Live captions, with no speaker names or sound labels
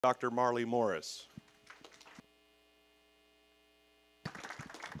Dr. Marley Morris.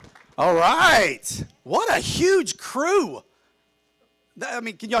 All right. What a huge crew. I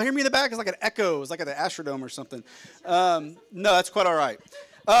mean, can y'all hear me in the back? It's like an echo. It's like at the Astrodome or something. No, that's quite all right.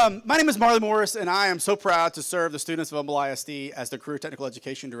 My name is Marley Morris, and I am so proud to serve the students of Humble ISD as the Career Technical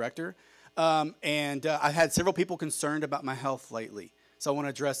Education Director. I've had several people concerned about my health lately, so I want to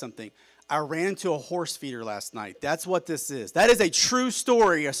address something. I ran into a horse feeder last night. That's what this is. That is a true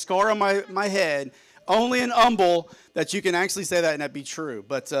story, a scar on my head. Only in Humble that you can actually say that and that be true.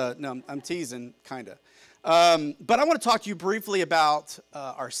 But no, I'm teasing, kind of. But I want to talk to you briefly about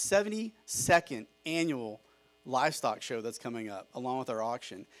our 72nd annual livestock show that's coming up, along with our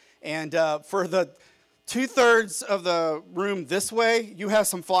auction. And for the 2/3 of the room this way, you have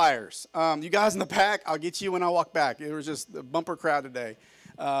some flyers. You guys in the back, I'll get you when I walk back. It was just a bumper crowd today.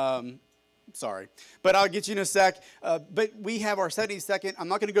 Sorry, but I'll get you in a sec. But we have our 72nd. I'm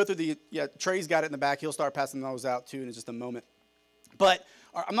not going to go through the, Trey's got it in the back. He'll start passing those out too in just a moment. But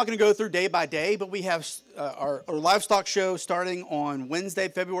I'm not going to go through day by day, but we have our livestock show starting on Wednesday,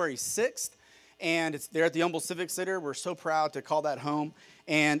 February 6th. And it's there at the Humble Civic Center. We're so proud to call that home.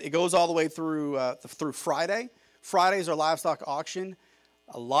 And it goes all the way through Friday. Friday's our livestock auction.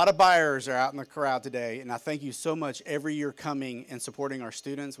 A lot of buyers are out in the crowd today, and I thank you so much every year coming and supporting our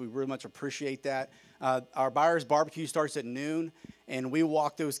students. We really much appreciate that. Our buyers barbecue starts at noon, and we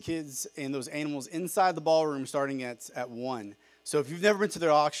walk those kids and those animals inside the ballroom starting at 1. So if you've never been to the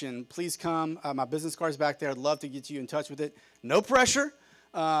auction, please come. My business card's back there. I'd love to get you in touch with it. No pressure,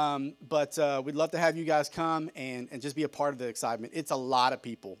 but we'd love to have you guys come and just be a part of the excitement. It's a lot of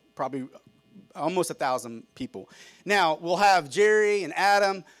people, probably almost 1,000 people. Now, we'll have Jerry and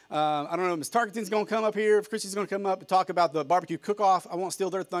Adam. I don't know if Ms. Tarkenton's going to come up here, if Christy's going to come up and talk about the barbecue cook-off. I won't steal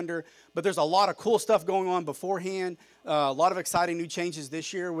their thunder, but there's a lot of cool stuff going on beforehand. A lot of exciting new changes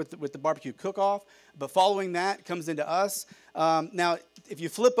this year with the barbecue cook-off. But following that comes into us. Now, if you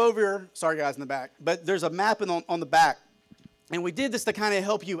flip over, sorry guys in the back, but there's a map on the back. And we did this to kind of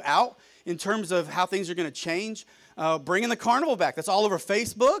help you out in terms of how things are going to change. Bringing the carnival back. That's all over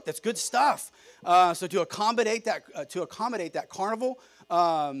Facebook. That's good stuff. So to accommodate that carnival,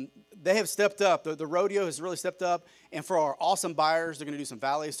 they have stepped up. The rodeo has really stepped up. And for our awesome buyers, they're going to do some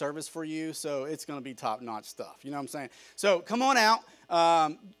valet service for you. So it's going to be top-notch stuff. You know what I'm saying? So come on out.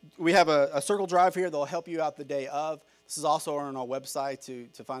 We have a circle drive here. They'll help you out the day of. This is also on our website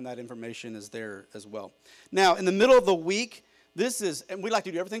to find that information is there as well. Now, in the middle of the week, and we like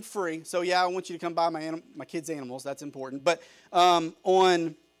to do everything free. So yeah, I want you to come buy my kids' animals. That's important. But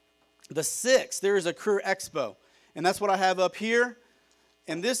on the 6th, there is a career expo, and that's what I have up here.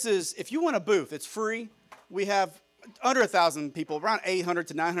 And this is, if you want a booth, it's free. We have under 1,000 people, around 800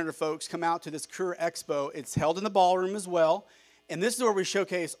 to 900 folks come out to this career expo. It's held in the ballroom as well. And this is where we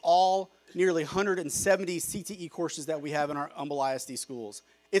showcase all nearly 170 CTE courses that we have in our Humble ISD schools.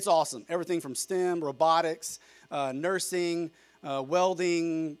 It's awesome. Everything from STEM, robotics, nursing,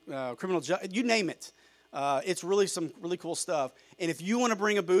 welding, criminal justice, you name it. It's really some really cool stuff. And if you want to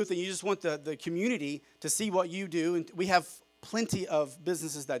bring a booth and you just want the community to see what you do, and we have plenty of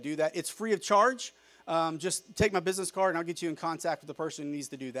businesses that do that, it's free of charge. Just take my business card and I'll get you in contact with the person who needs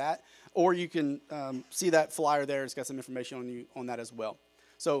to do that. Or you can see that flyer there. It's got some information on that as well.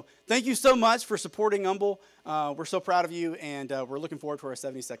 So thank you so much for supporting Humble. We're so proud of you, and we're looking forward to our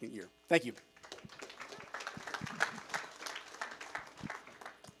 72nd year. Thank you.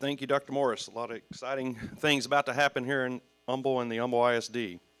 Thank you, Dr. Morris. A lot of exciting things about to happen here in Humble and the Humble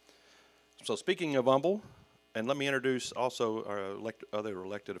ISD. So speaking of Humble, and let me introduce also our other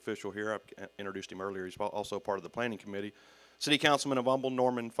elected official here. I introduced him earlier. He's also part of the planning committee. City Councilman of Humble,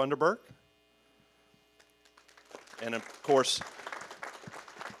 Norman Funderburk. And of course,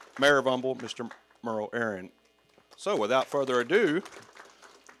 Mayor of Humble, Mr. Merle Aaron. So without further ado,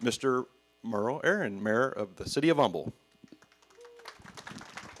 Mr. Merle Aaron, Mayor of the City of Humble.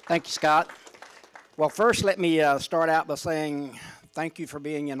 Thank you, Scott. Well, first, let me start out by saying thank you for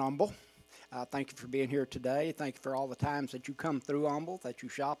being in Humble. Thank you for being here today. Thank you for all the times that you come through Humble, that you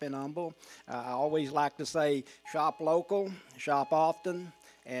shop in Humble. I always like to say shop local, shop often,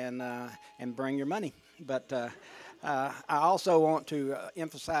 and bring your money. But I also want to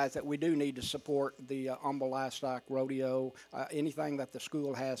emphasize that we do need to support the Humble Livestock Rodeo. Anything that the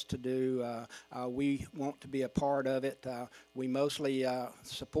school has to do, we want to be a part of it. We mostly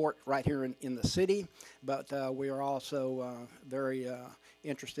support right here in the city, but we are also very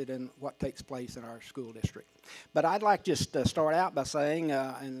interested in what takes place in our school district. But I'd like just to start out by saying,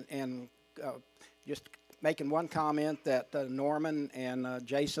 just making one comment that Norman and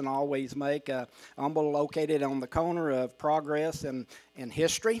Jason always make. Humble located on the corner of Progress and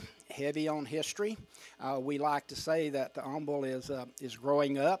History, heavy on history. We like to say that Humble is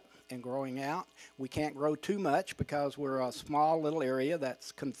growing up and growing out. We can't grow too much because we're a small little area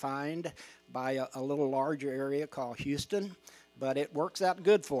that's confined by a little larger area called Houston, but it works out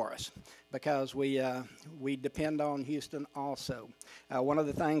good for us because we depend on Houston also. One of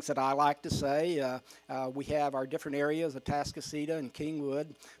the things that I like to say, we have our different areas of Atascocita and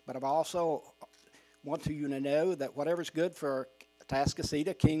Kingwood, but I've also want you to know that whatever's good for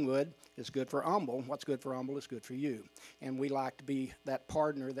Atascocita, Kingwood, is good for Humble. What's good for Humble is good for you. And we like to be that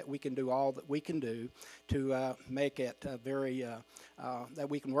partner that we can do all that we can do to make it that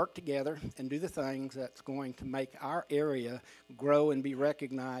we can work together and do the things that's going to make our area grow and be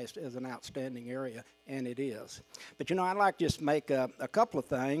recognized as an outstanding area, and it is. But you know, I'd like to just make a couple of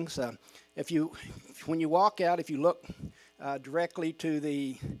things. When you walk out, if you look directly to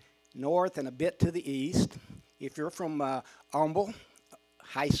the north and a bit to the east, if you're from Humble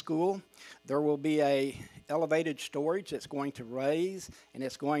High School, there will be a elevated storage that's going to raise, and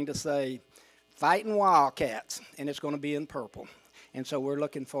it's going to say, "Fighting Wildcats," and it's going to be in purple. And so we're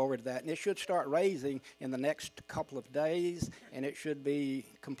looking forward to that. And it should start raising in the next couple of days, and it should be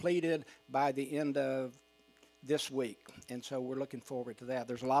completed by the end of this week. And so we're looking forward to that.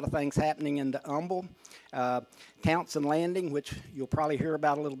 There's a lot of things happening in Humble. Townsend Landing, which you'll probably hear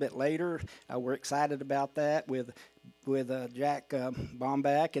about a little bit later. We're excited about that with Jack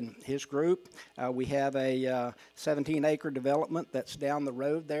Bombach and his group. We have a 17-acre development that's down the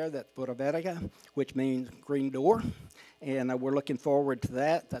road there, that's Pura Verga, which means green door. And we're looking forward to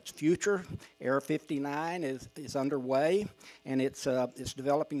that. That's future. Air 59 is underway, and it's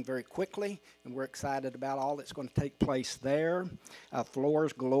developing very quickly, and we're excited about all that's going to take place there.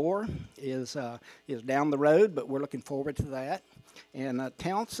 Floors Galore is down the road, but we're looking forward to that. And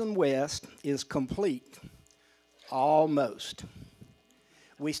Townsend West is complete, almost.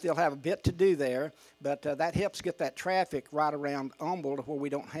 We still have a bit to do there, but that helps get that traffic right around Humble to where we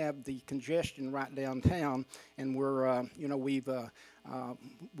don't have the congestion right downtown. And we're,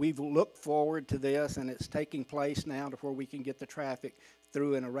 we've looked forward to this, and it's taking place now to where we can get the traffic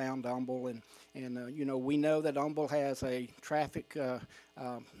through and around Humble. And we know that Humble has a traffic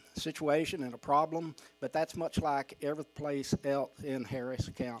situation and a problem, but that's much like every place else in Harris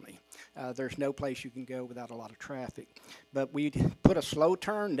County. There's no place you can go without a lot of traffic. But we put a slow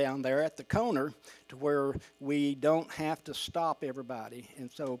turn down there at the corner to where we don't have to stop everybody. And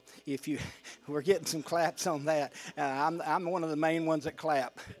so we're getting some claps on that. I'm one of the main ones that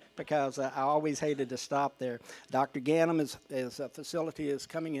clap because I always hated to stop there. Dr. Ganem facility is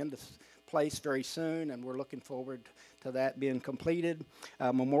coming into place very soon, and we're looking forward to that being completed.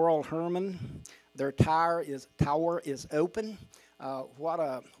 Memorial Herman, their tower is open. What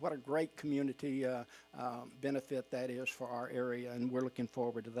a great community benefit that is for our area, and we're looking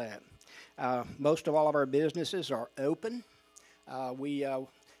forward to that. Most of all of our businesses are open.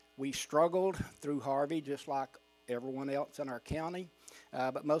 We struggled through Harvey just like everyone else in our county.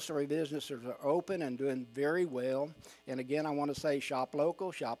 But most of our businesses are open and doing very well. And again, I want to say shop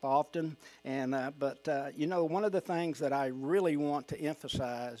local, shop often. And one of the things that I really want to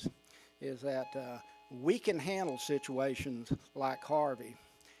emphasize is that we can handle situations like Harvey.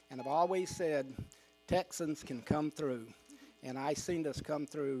 And I've always said Texans can come through. And I seen us come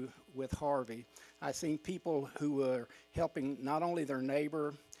through with Harvey. I seen people who were helping not only their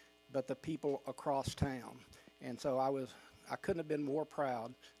neighbor, but the people across town. And so I couldn't have been more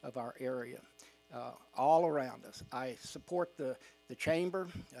proud of our area, all around us. I support the chamber.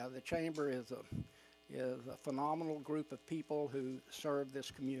 The chamber is a phenomenal group of people who serve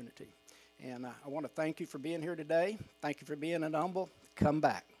this community. And I want to thank you for being here today. Thank you for being in Humble. Come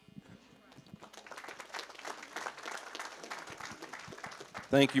back.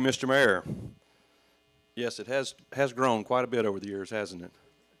 Thank you, Mr. Mayor. Yes, it has grown quite a bit over the years, hasn't it?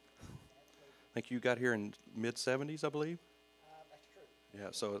 I think you got here in mid-'70s, I believe. That's true. Yeah,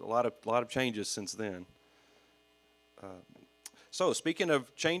 so a lot of changes since then. So speaking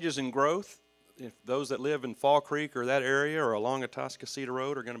of changes and growth, if those that live in Fall Creek or that area or along Atascocita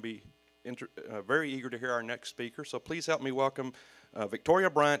Road are going to be very eager to hear our next speaker. So please help me welcome Victoria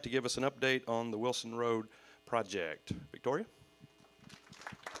Bryant to give us an update on the Wilson Road project. Victoria?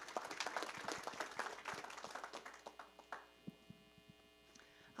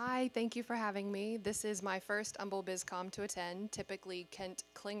 Hi, thank you for having me. This is my first Humble Bizcom to attend. Typically, Kent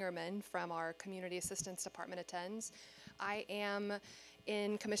Klingerman from our Community Assistance Department attends. I am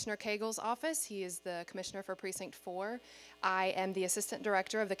in Commissioner Cagle's office. He is the commissioner for Precinct 4. I am the assistant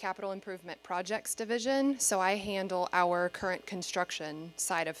director of the Capital Improvement Projects Division, so I handle our current construction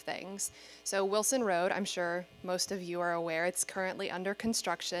side of things. So Wilson Road, I'm sure most of you are aware, it's currently under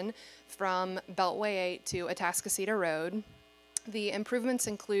construction from Beltway 8 to Atascocita Road. The improvements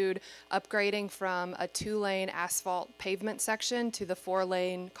include upgrading from a 2-lane asphalt pavement section to the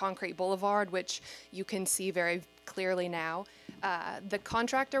 4-lane concrete boulevard, which you can see very clearly now. The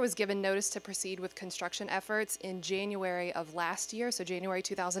contractor was given notice to proceed with construction efforts in January of last year, so January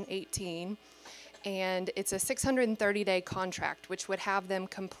 2018. And it's a 630-day contract, which would have them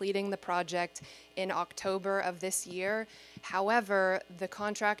completing the project in October of this year. However, the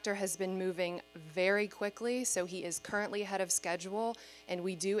contractor has been moving very quickly, so he is currently ahead of schedule, and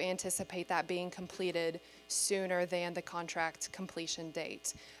we do anticipate that being completed sooner than the contract completion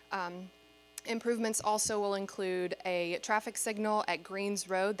date. Improvements also will include a traffic signal at Greens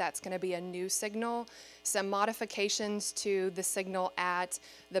Road. That's going to be a new signal. Some modifications to the signal at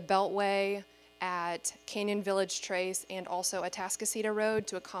the Beltway, at Canyon Village Trace, and also Atascocita Road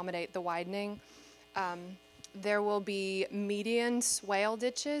to accommodate the widening. There will be median swale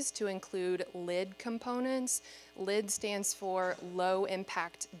ditches to include LID components. LID stands for low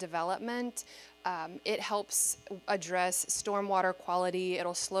impact development. It helps address stormwater quality.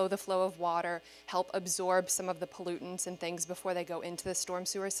 It'll slow the flow of water, help absorb some of the pollutants and things before they go into the storm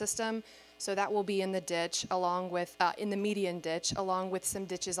sewer system. So that will be in the ditch along with, in the median ditch, along with some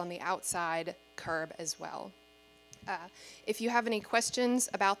ditches on the outside curb as well. If you have any questions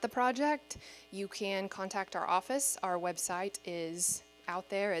about the project, you can contact our office. Our website is out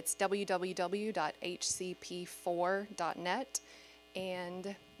there. It's www.hcp4.net.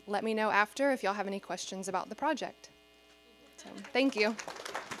 And let me know after if y'all have any questions about the project. So, thank you.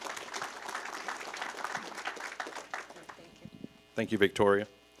 Thank you, Victoria.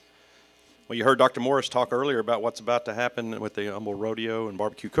 Well, you heard Dr. Morris talk earlier about what's about to happen with the Humble Rodeo and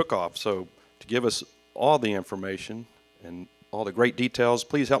Barbecue Cook-Off. So to give us all the information and all the great details,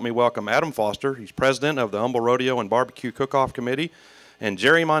 please help me welcome Adam Foster. He's president of the Humble Rodeo and Barbecue Cook-Off Committee, and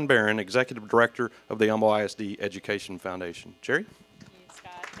Jerry Monbaron, executive director of the Humble ISD Education Foundation. Jerry? Thank you,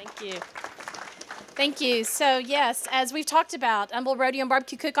 Scott. Thank you. Thank you. So yes, as we've talked about, Humble Rodeo and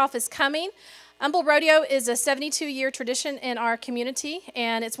Barbecue Cook-Off is coming. Humble Rodeo is a 72-year tradition in our community,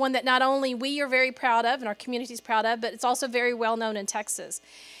 and it's one that not only we are very proud of and our community is proud of, but it's also very well known in Texas.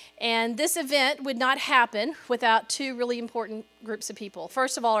 And this event would not happen without two really important groups of people.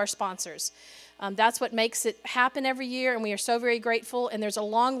 First of all, our sponsors. That's what makes it happen every year, and we are so very grateful. And there's a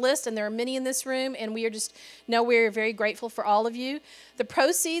long list, and there are many in this room, and we are just know we're very grateful for all of you. The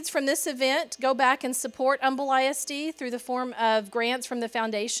proceeds from this event go back and support Humble ISD through the form of grants from the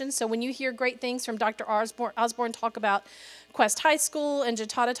foundation. So when you hear great things from Dr. Osborne talk about Quest High School and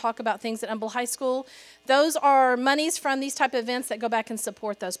Jatata talk about things at Humble High School, those are monies from these type of events that go back and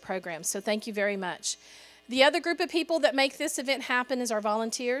support those programs. So thank you very much. The other group of people that make this event happen is our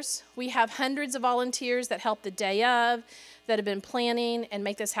volunteers. We have hundreds of volunteers that help the day of, that have been planning and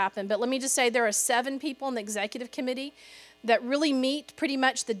make this happen. But let me just say there are 7 people in the executive committee that really meet pretty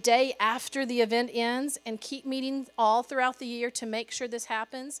much the day after the event ends and keep meeting all throughout the year to make sure this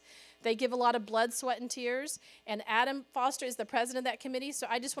happens. They give a lot of blood, sweat, and tears. And Adam Foster is the president of that committee, so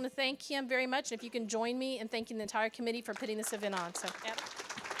I just want to thank him very much. And if you can join me in thanking the entire committee for putting this event on. So, Adam.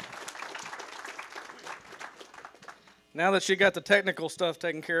 Now that she got the technical stuff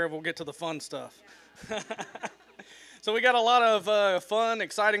taken care of, we'll get to the fun stuff. So we got a lot of fun,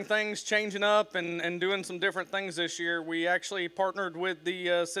 exciting things changing up and doing some different things this year. We actually partnered with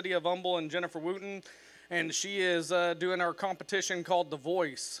the city of Humble and Jennifer Wooten, and she is doing our competition called The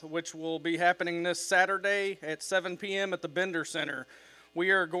Voice, which will be happening this Saturday at 7 p.m. at the Bender Center. We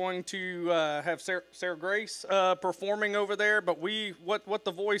are going to have Sarah Grace performing over there, but what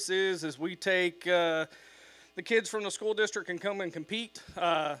The Voice is we take the kids from the school district can come and compete.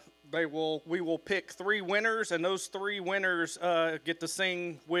 We will pick 3 winners, and those 3 winners get to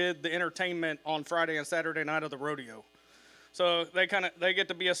sing with the entertainment on Friday and Saturday night of the rodeo. So they get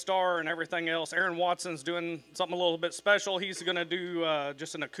to be a star and everything else. Aaron Watson's doing something a little bit special. He's going to do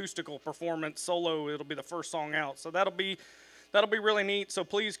just an acoustical performance solo. It'll be the first song out. So that'll be really neat. So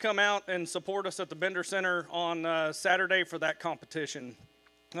please come out and support us at the Bender Center on Saturday for that competition.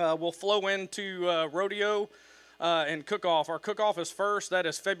 We'll flow into rodeo and cook-off. Our cook-off is first. That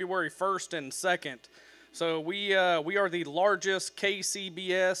is February 1st and 2nd. So we are the largest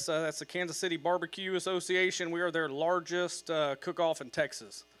KCBS, that's the Kansas City Barbecue Association. We are their largest cook-off in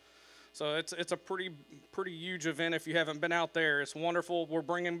Texas. So it's a pretty huge event if you haven't been out there. It's wonderful. We're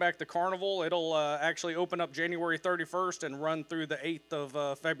bringing back the carnival. It'll actually open up January 31st and run through the 8th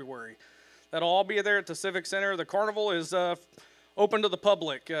of February. That'll all be there at the Civic Center. The carnival is open to the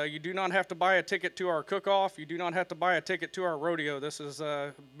public. You do not have to buy a ticket to our cook-off. You do not have to buy a ticket to our rodeo. This is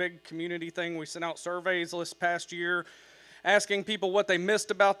a big community thing. We sent out surveys this past year asking people what they missed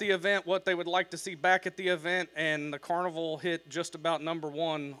about the event, what they would like to see back at the event, and the carnival hit just about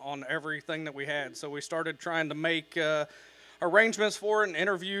 #1 on everything that we had. So we started trying to make arrangements for it and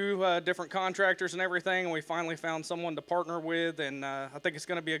interview different contractors and everything, and we finally found someone to partner with, and I think it's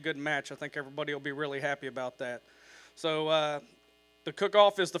going to be a good match. I think everybody will be really happy about that. So the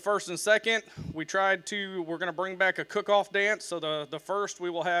cook-off is the first and second. We're going to bring back a cook-off dance. So the first,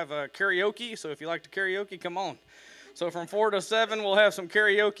 we will have karaoke. So if you like to karaoke, come on. So from 4 to 7, we'll have some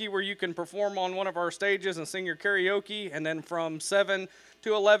karaoke where you can perform on one of our stages and sing your karaoke. And then from 7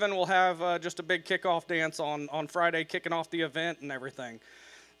 to 11, we'll have just a big kickoff dance on Friday, kicking off the event and everything.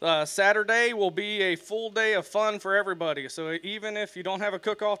 Saturday will be a full day of fun for everybody. So even if you don't have a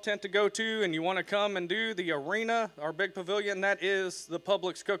cook-off tent to go to and you want to come and do the arena, our big pavilion, that is the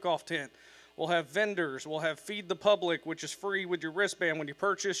public's cook-off tent. We'll have vendors. We'll have Feed the Public, which is free with your wristband. When you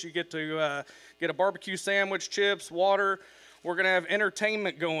purchase, you get to get a barbecue sandwich, chips, water. We're going to have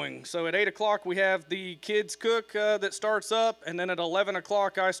entertainment going. So at 8 o'clock, we have the kids cook that starts up, and then at 11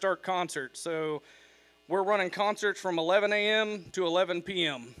 o'clock, I start concerts. So we're running concerts from 11 a.m. to 11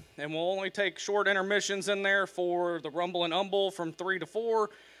 p.m. And we'll only take short intermissions in there for the Rumble and Umble from 3 to 4,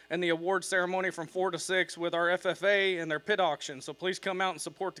 and the award ceremony from 4 to 6 with our FFA and their pit auction. So please come out and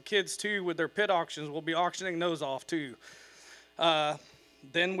support the kids too with their pit auctions. We'll be auctioning those off too.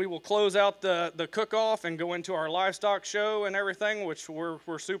 Then we will close out the cook-off and go into our livestock show and everything, which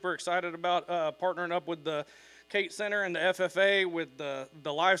we're super excited about, partnering up with the Kate Center and the FFA with the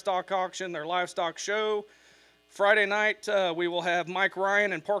livestock auction, their livestock show. Friday night, we will have Mike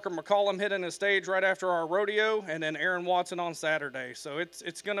Ryan and Parker McCollum hitting the stage right after our rodeo, and then Aaron Watson on Saturday. So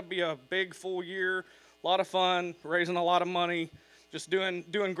it's going to be a big full year, a lot of fun, raising a lot of money, just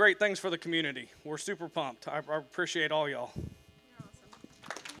doing great things for the community. We're super pumped. I appreciate all y'all.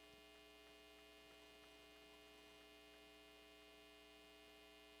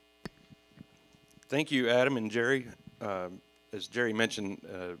 Thank you, Adam and Jerry. As Jerry mentioned,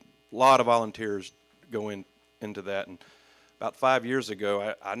 a lot of volunteers go into that. And about 5 years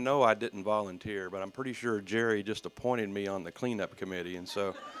ago, I know I didn't volunteer, but I'm pretty sure Jerry just appointed me on the cleanup committee. And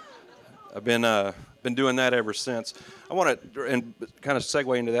so I've been doing that ever since. I want to, and kind of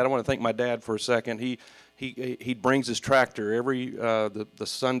segue into that, I want to thank my dad for a second. He brings his tractor every the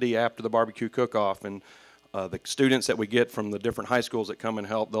Sunday after the barbecue cook-off, and the students that we get from the different high schools that come and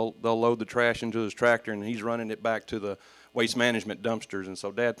help, they'll load the trash into his tractor, and he's running it back to the waste management dumpsters. And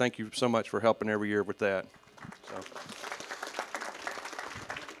so, Dad, thank you so much for helping every year with that.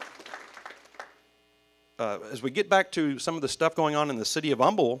 As we get back to some of the stuff going on in the city of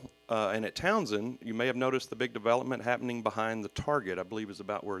Humble and at Townsend, you may have noticed the big development happening behind the Target, I believe is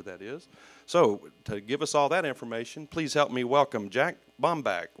about where that is. So to give us all that information, please help me welcome Jack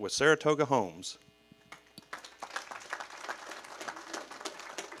Bombach with Saratoga Homes.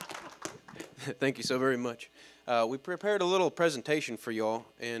 Thank you so very much. We prepared a little presentation for y'all,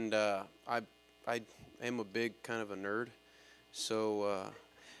 and I am a big kind of a nerd, so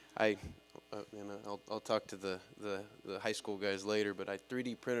and I'll talk to the high school guys later, but I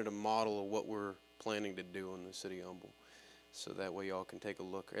 3D printed a model of what we're planning to do in the city of Humble, so that way y'all can take a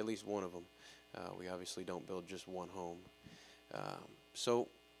look, or at least one of them. We obviously don't build just one home. So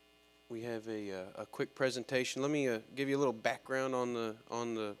we have a quick presentation. Let me give you a little background on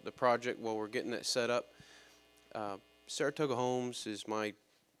the project while we're getting that set up. Saratoga Homes is my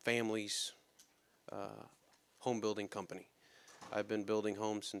family's home building company. I've been building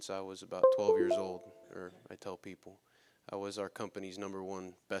homes since I was about 12 years old, or I tell people I was our company's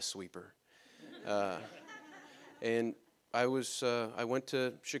 #1 best sweeper. And I went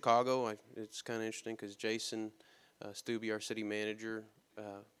to Chicago. It's kind of interesting because Jason Stubbe, our city manager,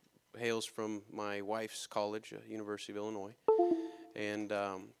 hails from my wife's college, University of Illinois, and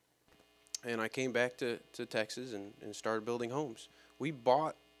I came back to Texas and started building homes. We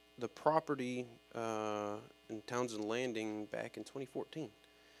bought the property in Townsend Landing back in 2014,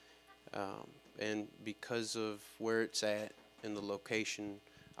 and because of where it's at and the location,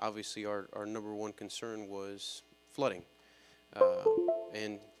 obviously our #1 concern was flooding,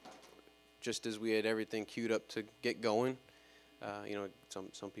 and just as we had everything queued up to get going, you know,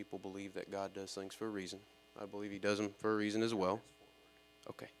 some people believe that God does things for a reason. I believe He does them for a reason as well.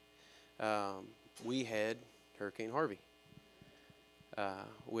 Okay. We had Hurricane Harvey.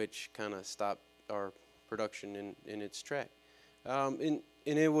 which kind of stopped our production in its track. And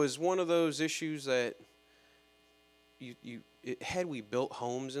it was one of those issues that had we built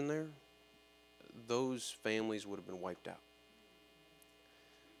homes in there, those families would have been wiped out.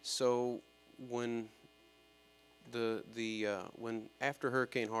 So when when after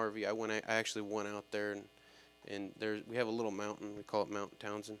Hurricane Harvey, I actually went out there, and we have a little mountain, we call it Mount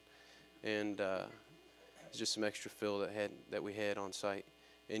Townsend, and it's just some extra fill that we had on site,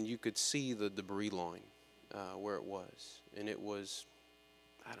 and you could see the debris line where it was, and it was,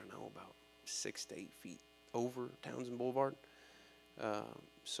 I don't know, about 6 to 8 feet over Townsend Boulevard.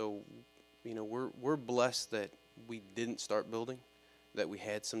 So, you know, we're blessed that we didn't start building, that we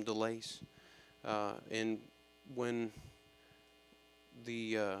had some delays, and when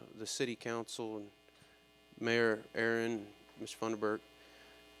the city council and Mayor Aaron, Mr. Funderburk,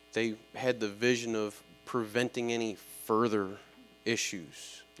 they had the vision of preventing any further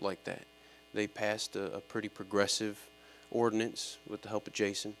issues like that. They passed a pretty progressive ordinance with the help of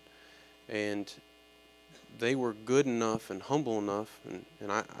Jason, and they were good enough and humble enough,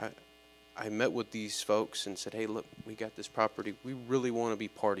 and I met with these folks and said, hey, look, we got this property. We really want to be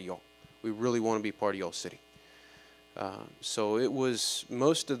part of y'all. We really want to be part of y'all city. So it was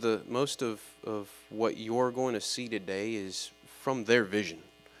most of what you're going to see today is from their vision.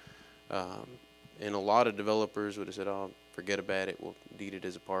 And a lot of developers would have said, oh, forget about it. We'll deed it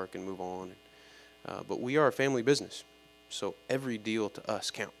as a park and move on. But we are a family business, so every deal to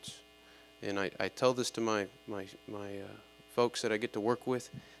us counts. And I tell this to my folks that I get to work with.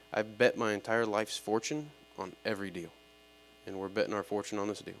 I bet my entire life's fortune on every deal, and we're betting our fortune on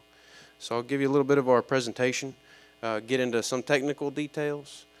this deal. So I'll give you a little bit of our presentation, get into some technical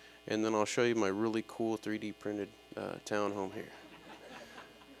details, and then I'll show you my really cool 3D printed townhome here.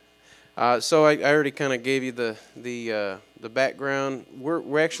 So I already kind of gave you the background.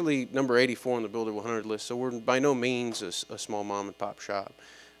 We're actually number 84 on the Builder 100 list, so we're by no means a small mom and pop shop.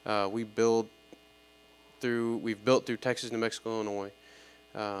 We've built through Texas, New Mexico, Illinois,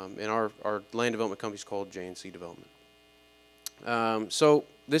 and our land development company is called J&C Development. So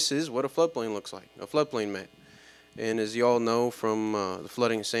this is what a floodplain looks like, a floodplain map. And as you all know from the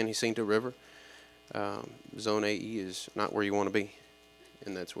flooding of San Jacinto River, Zone AE is not where you want to be,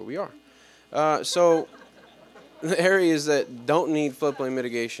 and that's where we are. So the areas that don't need floodplain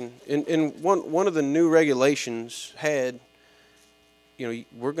mitigation, and one of the new regulations had, you know,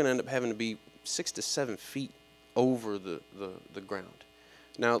 we're going to end up having to be 6 to 7 feet over the ground.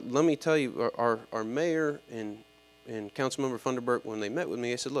 Now, let me tell you, our mayor and Councilmember Funderburk, when they met with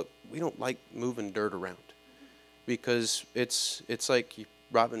me, I said, look, we don't like moving dirt around because it's like you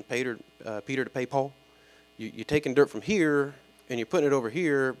robbing Peter to pay Paul. You're taking dirt from here and you're putting it over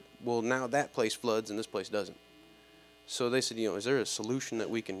here. Well, now that place floods and this place doesn't. So they said, you know, is there a solution that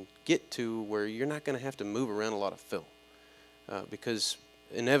we can get to where you're not going to have to move around a lot of fill? Because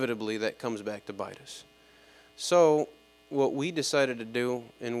inevitably that comes back to bite us. So what we decided to do,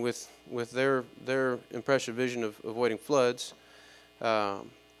 and with their impressive vision of avoiding floods, I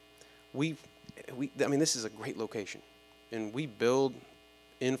mean, this is a great location, and we build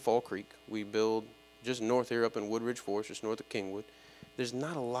in Fall Creek. We build just north here up in Woodridge Forest, just north of Kingwood. There's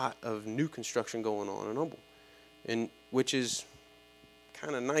not a lot of new construction going on in Humble, and which is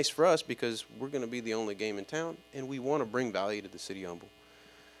kind of nice for us because we're going to be the only game in town, and we want to bring value to the city of Humble.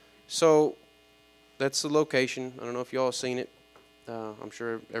 So that's the location. I don't know if y'all have seen it. I'm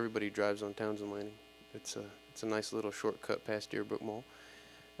sure everybody drives on Townsend Landing. It's a nice little shortcut past Deerbrook Mall.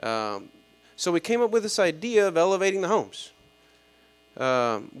 So we came up with this idea of elevating the homes,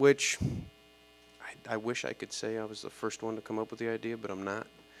 which I wish I could say I was the first one to come up with the idea, but I'm not.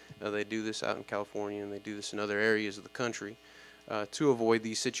 They do this out in California, and they do this in other areas of the country to avoid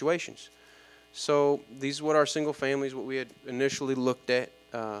these situations. So these are what our single families, what we had initially looked at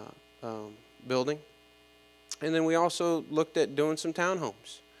building. And then we also looked at doing some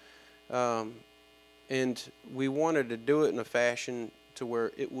townhomes. And we wanted to do it in a fashion to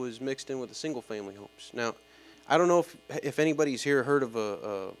where it was mixed in with the single family homes. Now, I don't know if anybody's here heard of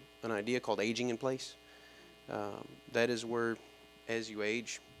an idea called aging in place. That is where, as you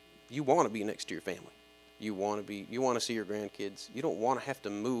age, you want to be next to your family. You want to see your grandkids. You don't want to have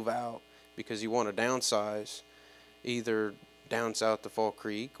to move out because you want to downsize, either down south to Fall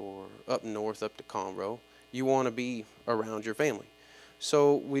Creek or up north up to Conroe. You want to be around your family.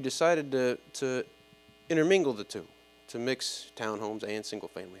 So we decided to intermingle the two, to mix townhomes and single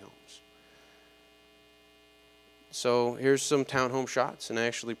family homes. So here's some townhome shots, and I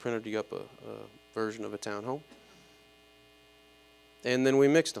actually printed you up a version of a townhome. And then we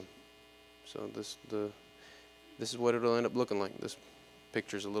mixed them. So this is what it'll end up looking like. This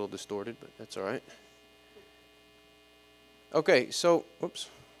picture's a little distorted, but that's all right. Okay, so, whoops,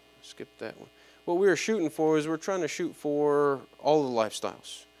 skip that one. What we were shooting for is we're trying to shoot for all the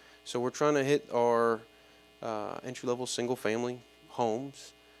lifestyles. So we're trying to hit our entry-level single-family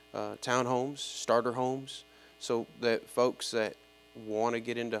homes, townhomes, starter homes, so that folks that want to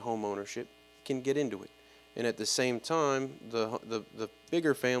get into home ownership can get into it. And at the same time, the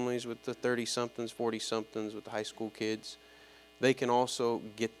bigger families with the 30-somethings, 40-somethings, with the high school kids, they can also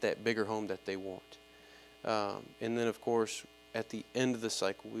get that bigger home that they want. And then, of course, at the end of the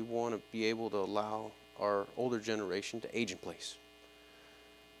cycle, we want to be able to allow our older generation to age in place.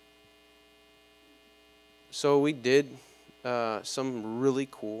 So we did some really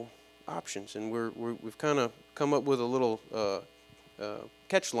cool options, and we've kind of come up with a little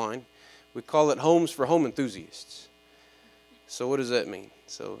catch line. We call it Homes for Home Enthusiasts. So what does that mean?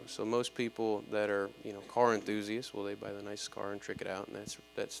 So most people that are, you know, car enthusiasts, well, they buy the nicest car and trick it out, and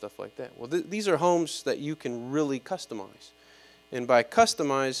that's stuff like that. Well, these are homes that you can really customize. And by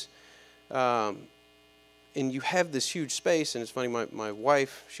customize, and you have this huge space, and it's funny, my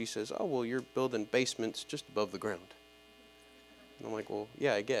wife, she says, oh, well, you're building basements just above the ground. And I'm like, well,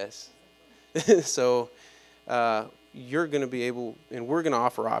 yeah, I guess. So you're going to be able, and we're going to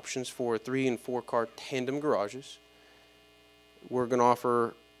offer options for 3- and 4-car tandem garages. We're going to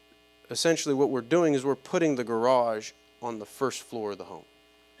offer, essentially what we're doing is we're putting the garage on the first floor of the home.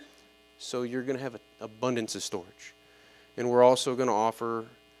 So you're going to have an abundance of storage. And we're also going to offer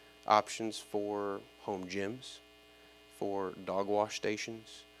options for home gyms, for dog wash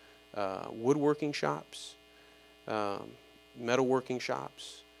stations, woodworking shops, metalworking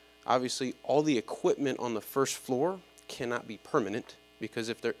shops. Obviously, all the equipment on the first floor cannot be permanent, because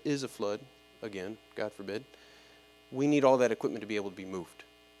if there is a flood, again, God forbid, we need all that equipment to be able to be moved.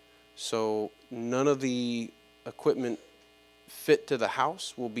 So none of the equipment fit to the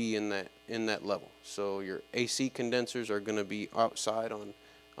house will be in that level. So your AC condensers are going to be outside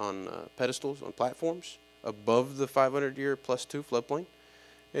on pedestals, on platforms, above the 500-year +2 floodplain.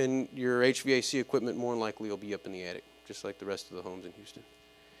 And your HVAC equipment more than likely will be up in the attic, just like the rest of the homes in Houston.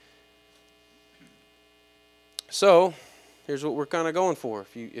 So here's what we're kind of going for.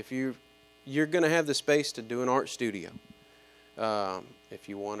 If you're going to have the space to do an art studio. If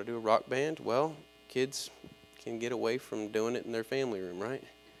you want to do a rock band, well, kids can get away from doing it in their family room, right?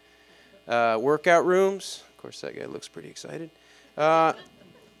 Workout rooms. Of course, that guy looks pretty excited.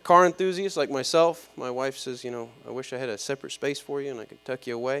 Car enthusiasts like myself. My wife says, you know, I wish I had a separate space for you and I could tuck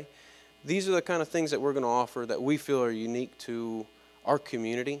you away. These are the kind of things that we're going to offer that we feel are unique to our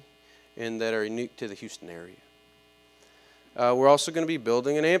community and that are unique to the Houston area. We're also going to be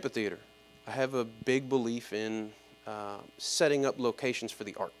building an amphitheater. I have a big belief in setting up locations for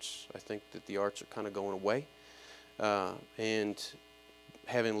the arts. I think that the arts are kind of going away. And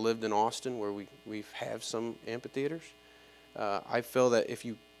having lived in Austin where we have some amphitheaters, I feel that if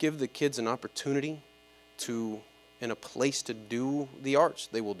you give the kids an opportunity and a place to do the arts,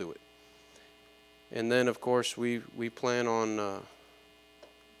 they will do it. And then, of course, we plan on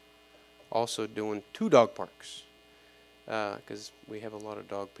also doing 2 dog parks, because we have a lot of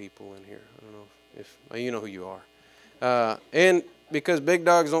dog people in here. I don't know if you know who you are. And because big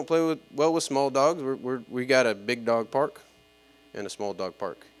dogs don't play well with small dogs, we got a big dog park and a small dog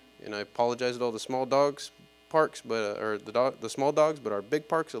park. And I apologize to all the small dogs parks, but or the small dogs, but our big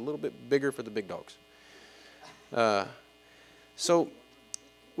park's a little bit bigger for the big dogs. So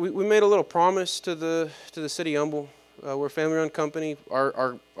we made a little promise to the city of Humble. We're a family-run company.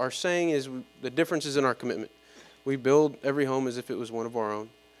 Our saying is the difference is in our commitment. We build every home as if it was one of our own.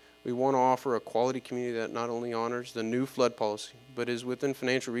 We want to offer a quality community that not only honors the new flood policy, but is within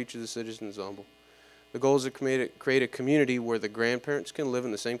financial reach of the citizens of Humble. The goal is to create a community where the grandparents can live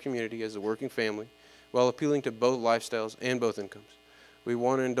in the same community as the working family, while appealing to both lifestyles and both incomes. We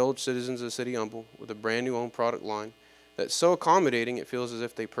want to indulge citizens of the city of Humble with a brand new home product line that's so accommodating it feels as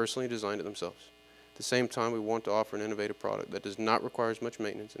if they personally designed it themselves. At the same time, we want to offer an innovative product that does not require as much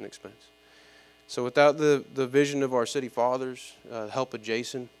maintenance and expense. So without the vision of our city fathers, help of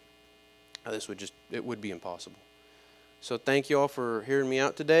Jason, it would be impossible. So thank you all for hearing me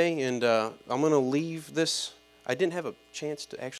out today, and I'm going to leave this. I didn't have a chance to actually